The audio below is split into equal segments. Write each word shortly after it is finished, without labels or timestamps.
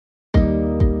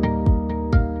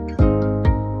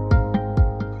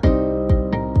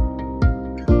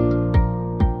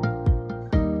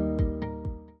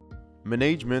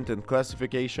Management and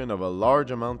classification of a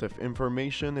large amount of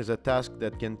information is a task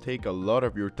that can take a lot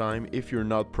of your time if you're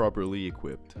not properly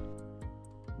equipped.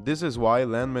 This is why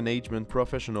land management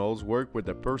professionals work with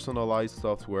a personalized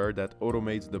software that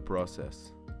automates the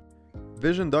process.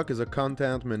 VisionDoc is a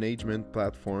content management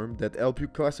platform that helps you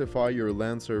classify your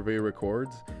land survey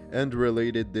records and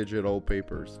related digital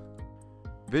papers.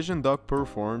 VisionDoc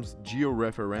performs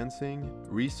georeferencing,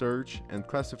 research, and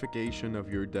classification of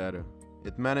your data.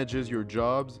 It manages your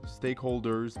jobs,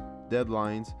 stakeholders,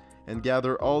 deadlines, and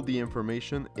gather all the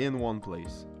information in one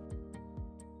place.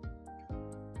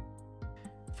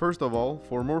 First of all,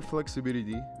 for more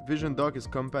flexibility, VisionDoc is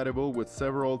compatible with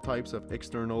several types of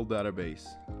external database.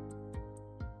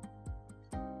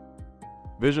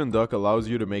 VisionDoc allows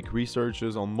you to make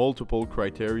researches on multiple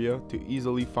criteria to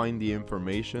easily find the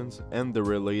informations and the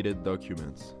related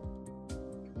documents.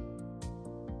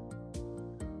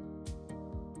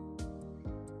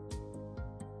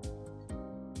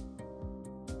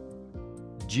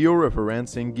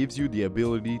 Georeferencing gives you the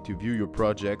ability to view your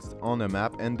projects on a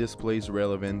map and displays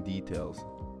relevant details.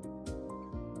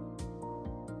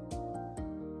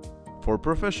 For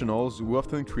professionals who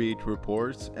often create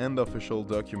reports and official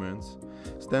documents,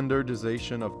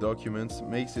 standardization of documents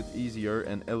makes it easier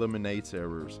and eliminates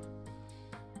errors.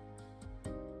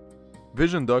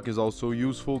 VisionDoc is also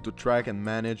useful to track and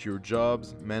manage your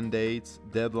jobs, mandates,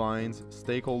 deadlines,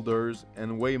 stakeholders,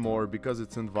 and way more because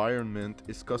its environment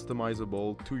is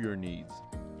customizable to your needs.